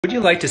Would you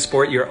like to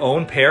sport your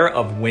own pair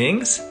of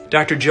wings?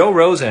 Dr. Joe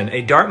Rosen,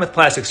 a Dartmouth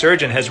plastic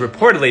surgeon, has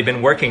reportedly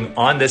been working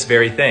on this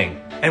very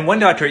thing. And one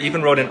doctor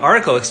even wrote an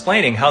article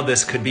explaining how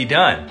this could be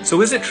done.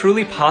 So is it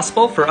truly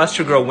possible for us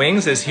to grow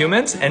wings as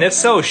humans? And if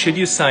so, should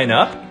you sign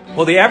up?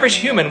 Well, the average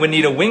human would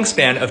need a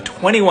wingspan of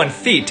 21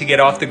 feet to get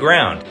off the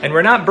ground. And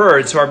we're not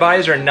birds, so our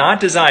bodies are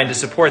not designed to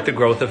support the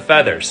growth of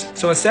feathers.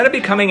 So instead of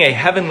becoming a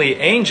heavenly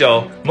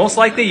angel, most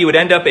likely you would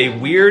end up a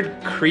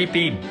weird,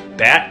 creepy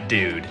bat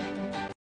dude.